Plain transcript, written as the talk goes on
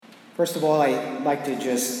First of all, I'd like to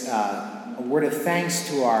just a word of thanks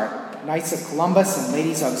to our Knights of Columbus and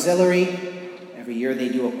Ladies Auxiliary. Every year they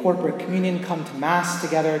do a corporate communion, come to Mass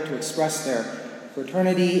together to express their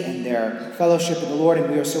fraternity and their fellowship in the Lord,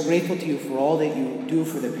 and we are so grateful to you for all that you do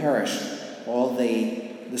for the parish, all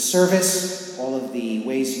the service, all of the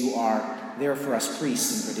ways you are there for us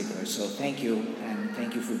priests in particular. So thank you, and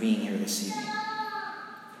thank you for being here this evening.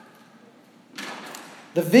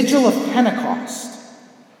 The Vigil of Pentecost.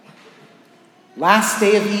 Last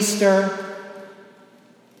day of Easter,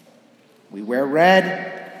 we wear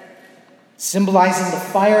red, symbolizing the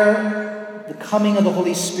fire, the coming of the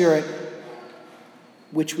Holy Spirit,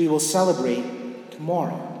 which we will celebrate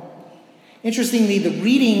tomorrow. Interestingly, the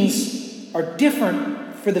readings are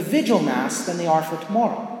different for the Vigil Mass than they are for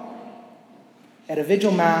tomorrow. At a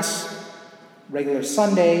Vigil Mass, regular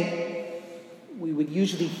Sunday, we would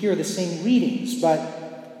usually hear the same readings,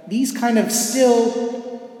 but these kind of still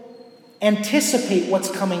anticipate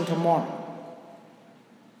what's coming tomorrow.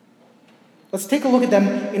 Let's take a look at them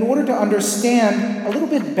in order to understand a little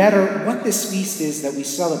bit better what this feast is that we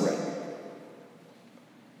celebrate.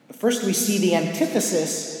 First, we see the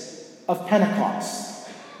antithesis of Pentecost,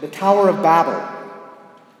 the Tower of Babel.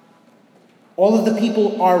 All of the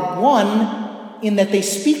people are one in that they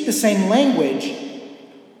speak the same language,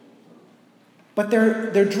 but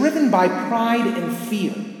they're driven by pride and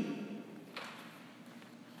fear.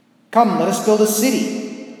 Come, let us build a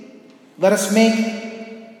city. Let us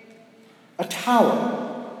make a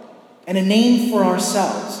tower and a name for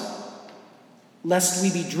ourselves, lest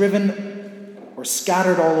we be driven or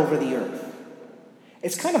scattered all over the earth.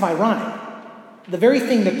 It's kind of ironic. The very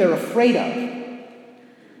thing that they're afraid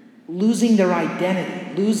of, losing their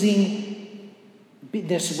identity, losing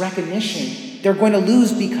this recognition, they're going to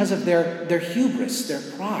lose because of their hubris, their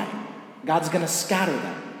pride. God's going to scatter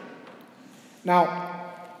them. Now,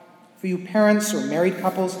 for you parents or married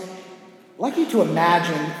couples, I'd like you to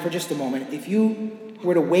imagine for just a moment if you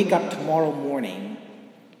were to wake up tomorrow morning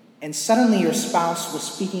and suddenly your spouse was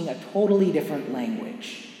speaking a totally different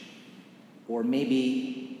language, or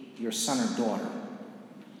maybe your son or daughter.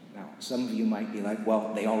 Now, some of you might be like,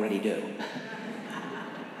 well, they already do.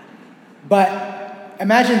 But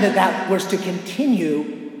imagine that was to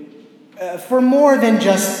continue for more than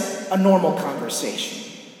just a normal conversation.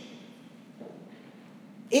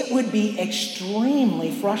 It would be extremely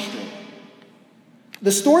frustrating.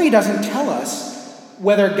 The story doesn't tell us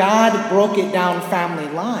whether God broke it down family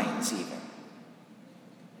lines even.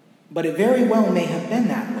 But it very well may have been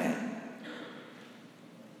that way.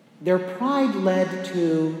 Their pride led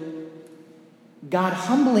to God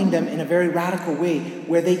humbling them in a very radical way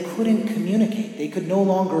where they couldn't communicate. They could no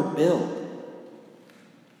longer build.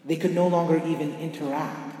 They could no longer even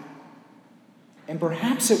interact. And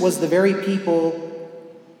perhaps it was the very people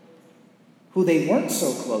who they weren't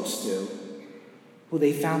so close to, who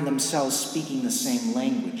they found themselves speaking the same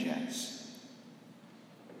language as.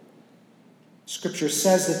 Scripture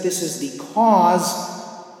says that this is the cause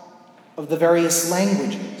of the various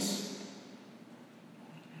languages.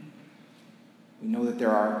 We know that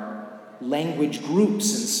there are language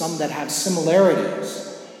groups and some that have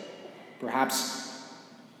similarities. Perhaps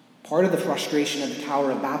part of the frustration of the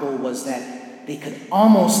Tower of Babel was that they could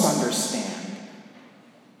almost understand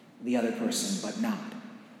the other person, but not.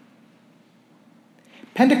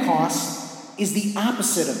 Pentecost is the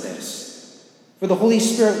opposite of this. For the Holy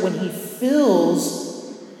Spirit, when he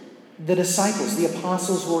fills the disciples, the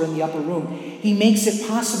apostles who are in the upper room, he makes it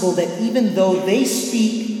possible that even though they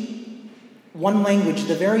speak one language,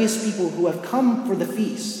 the various people who have come for the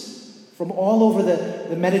feast from all over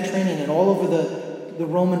the Mediterranean and all over the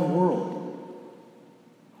Roman world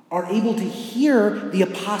are able to hear the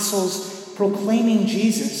apostles proclaiming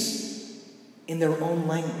Jesus in their own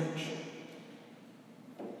language.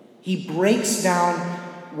 He breaks down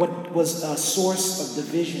what was a source of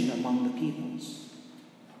division among the peoples.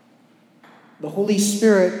 The Holy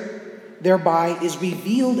Spirit, thereby, is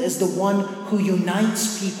revealed as the one who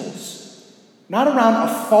unites peoples, not around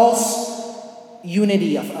a false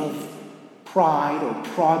unity of pride or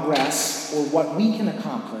progress or what we can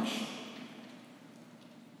accomplish,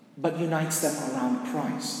 but unites them around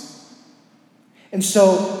Christ. And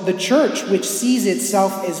so the church, which sees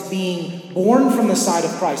itself as being born from the side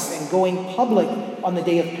of Christ and going public on the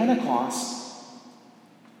day of Pentecost,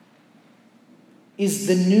 is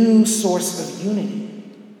the new source of unity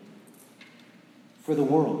for the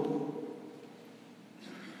world.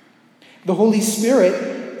 The Holy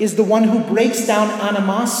Spirit is the one who breaks down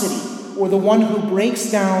animosity, or the one who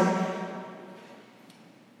breaks down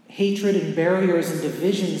hatred and barriers and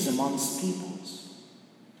divisions amongst peoples.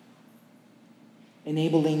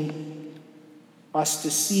 enabling us to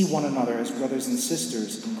see one another as brothers and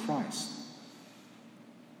sisters in Christ.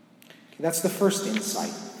 Okay, that's the first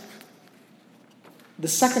insight. The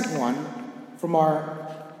second one, from our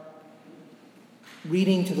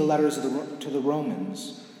reading to the letters to the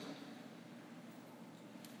Romans,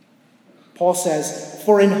 Paul says,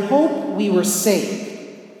 "For in hope we were saved.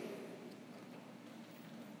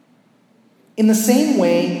 In the same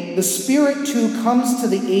way, the Spirit too comes to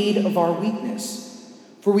the aid of our weakness,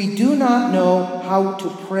 for we do not know how to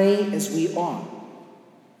pray as we ought.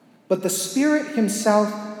 But the Spirit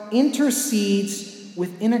himself intercedes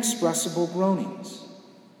with inexpressible groanings."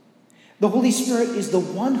 The Holy Spirit is the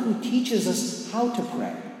one who teaches us how to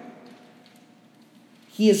pray.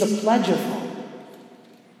 He is a pledge of hope.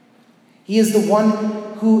 He is the one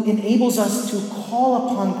who enables us to call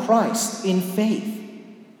upon Christ in faith.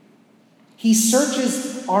 He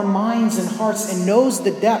searches our minds and hearts and knows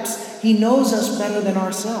the depths. He knows us better than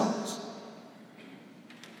ourselves.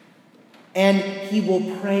 And he will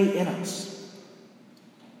pray in us.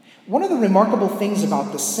 One of the remarkable things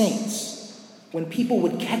about the saints, when people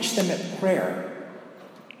would catch them at prayer,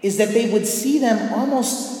 is that they would see them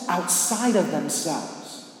almost outside of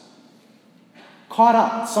themselves, caught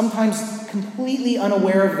up, sometimes completely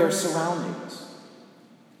unaware of their surroundings.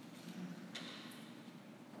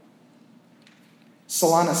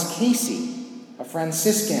 Solanus Casey, a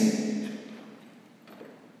Franciscan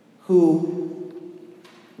who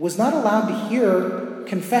was not allowed to hear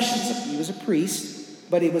confessions. He was a priest,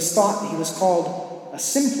 but it was thought he was called a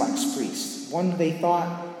simplex priest, one they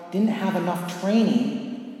thought didn't have enough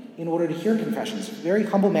training in order to hear confessions. A very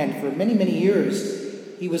humble man. For many, many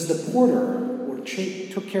years, he was the porter, or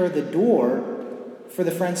took care of the door for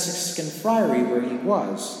the Franciscan friary where he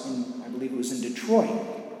was, I believe it was in Detroit.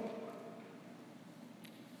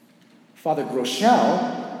 Father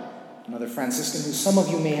Groeschel, another Franciscan who some of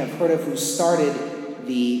you may have heard of, who started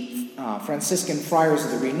the Franciscan Friars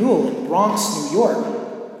of the Renewal in Bronx, New York,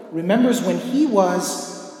 remembers when he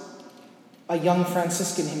was a young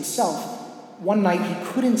Franciscan himself, one night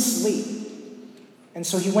he couldn't sleep. And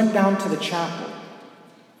so he went down to the chapel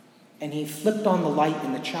and he flipped on the light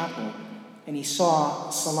in the chapel and he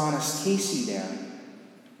saw Solanus Casey there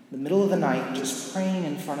in the middle of the night just praying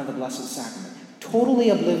in front of the Blessed Sacrament. Totally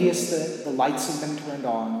oblivious that the lights had been turned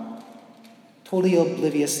on, totally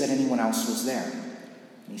oblivious that anyone else was there.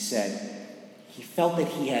 And he said he felt that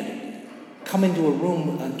he had come into a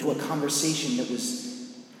room, into a conversation that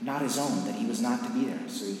was not his own, that he was not to be there.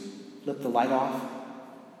 So he flipped the light off,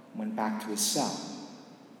 went back to his cell.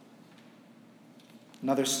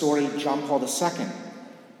 Another story, John Paul II,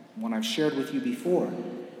 one I've shared with you before.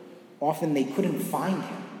 Often they couldn't find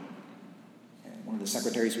him. One of the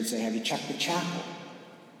secretaries would say, "Have you checked the chapel?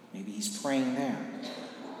 Maybe he's praying there."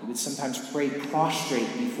 He would sometimes pray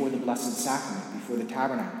prostrate before the Blessed Sacrament, before the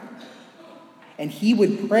tabernacle. And he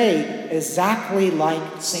would pray exactly like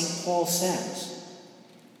St. Paul says,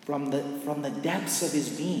 from the depths of his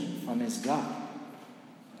being, from his gut.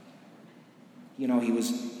 You know,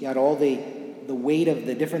 he had all the weight of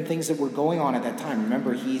the different things that were going on at that time.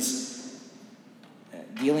 Remember, he's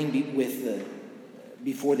dealing with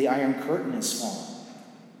before the Iron Curtain has fallen.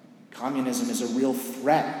 Communism is a real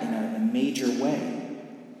threat in a major way.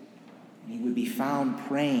 And he would be found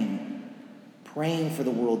praying for the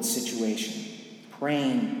world's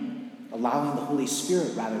situation, allowing the Holy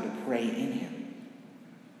Spirit, rather, to pray in him.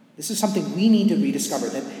 This is something we need to rediscover,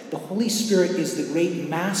 that the Holy Spirit is the great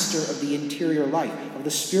master of the interior life, of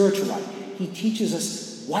the spiritual life. He teaches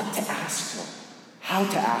us what to ask for, how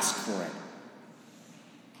to ask for it,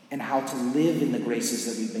 and how to live in the graces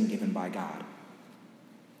that we've been given by God.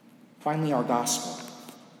 Finally, our gospel.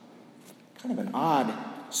 Kind of an odd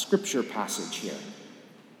scripture passage here.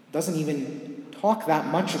 Doesn't even talk that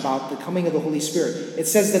much about the coming of the Holy Spirit. It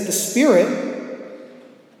says that the Spirit,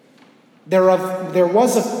 there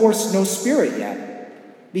was, of course, no Spirit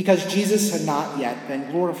yet, because Jesus had not yet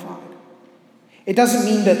been glorified. It doesn't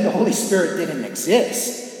mean that the Holy Spirit didn't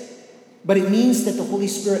exist, but it means that the Holy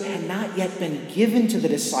Spirit had not yet been given to the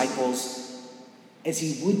disciples as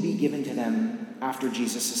he would be given to them after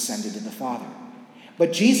Jesus ascended to the Father.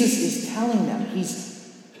 But Jesus is telling them, he's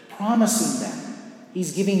promising them,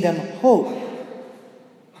 he's giving them hope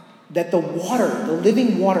that the water, the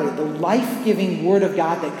living water, the life-giving Word of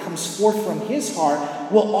God that comes forth from his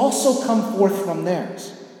heart will also come forth from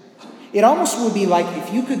theirs. It almost would be like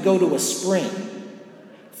if you could go to a spring,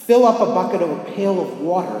 fill up a bucket or a pail of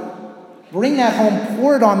water, bring that home,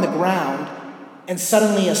 pour it on the ground, and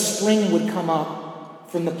suddenly a spring would come up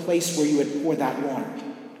from the place where you had poured that water.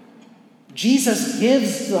 Jesus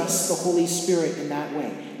gives us the Holy Spirit in that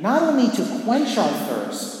way, not only to quench our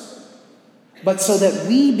thirst, but so that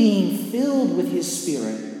we, being filled with his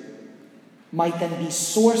Spirit, might then be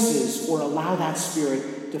sources or allow that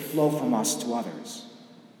Spirit to flow from us to others.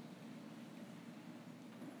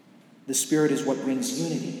 The Spirit is what brings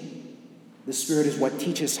unity. The Spirit is what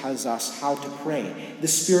teaches us how to pray. The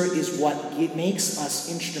Spirit is what makes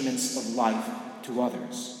us instruments of life to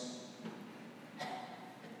others.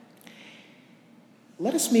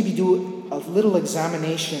 Let us maybe do a little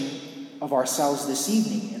examination of ourselves this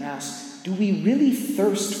evening and ask, do we really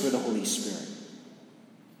thirst for the Holy Spirit?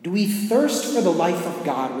 Do we thirst for the life of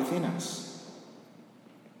God within us?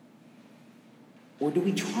 Or do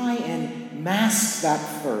we try and mask that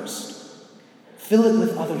thirst, fill it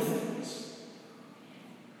with other things?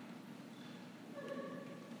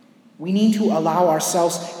 We need to allow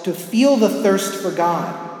ourselves to feel the thirst for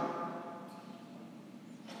God,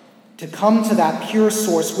 to come to that pure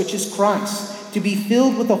source, which is Christ, to be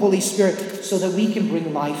filled with the Holy Spirit so that we can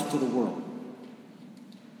bring life to the world.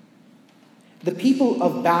 The people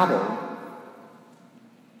of Babel,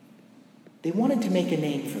 they wanted to make a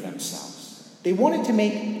name for themselves. They wanted to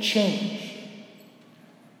make change.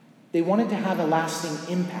 They wanted to have a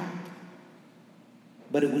lasting impact.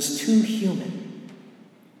 But it was too human.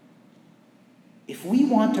 If we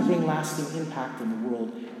want to bring lasting impact in the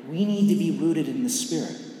world, we need to be rooted in the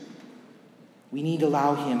Spirit. We need to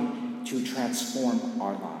allow him to transform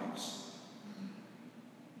our lives.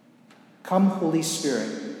 Come, Holy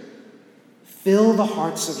Spirit, fill the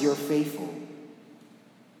hearts of your faithful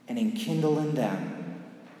and enkindle in them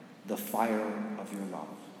the fire of your love.